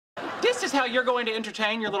This is how you're going to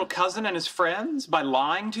entertain your little cousin and his friends? By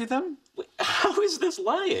lying to them? How is this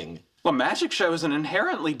lying? Well, magic show is an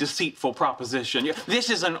inherently deceitful proposition. This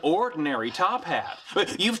is an ordinary top hat.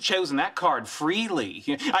 You've chosen that card freely.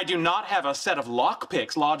 I do not have a set of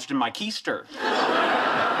lockpicks lodged in my keister.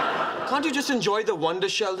 Can't you just enjoy the wonder,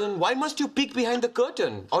 Sheldon? Why must you peek behind the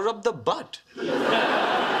curtain or rub the butt?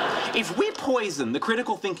 If we poison the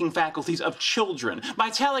critical thinking faculties of children by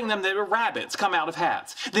telling them that rabbits come out of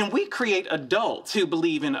hats, then we create adults who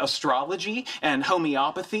believe in astrology and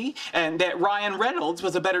homeopathy and that Ryan Reynolds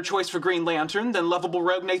was a better choice for Green Lantern than lovable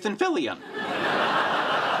rogue Nathan Fillion.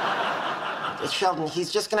 Sheldon,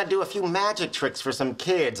 he's just gonna do a few magic tricks for some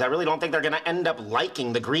kids. I really don't think they're gonna end up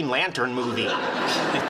liking the Green Lantern movie.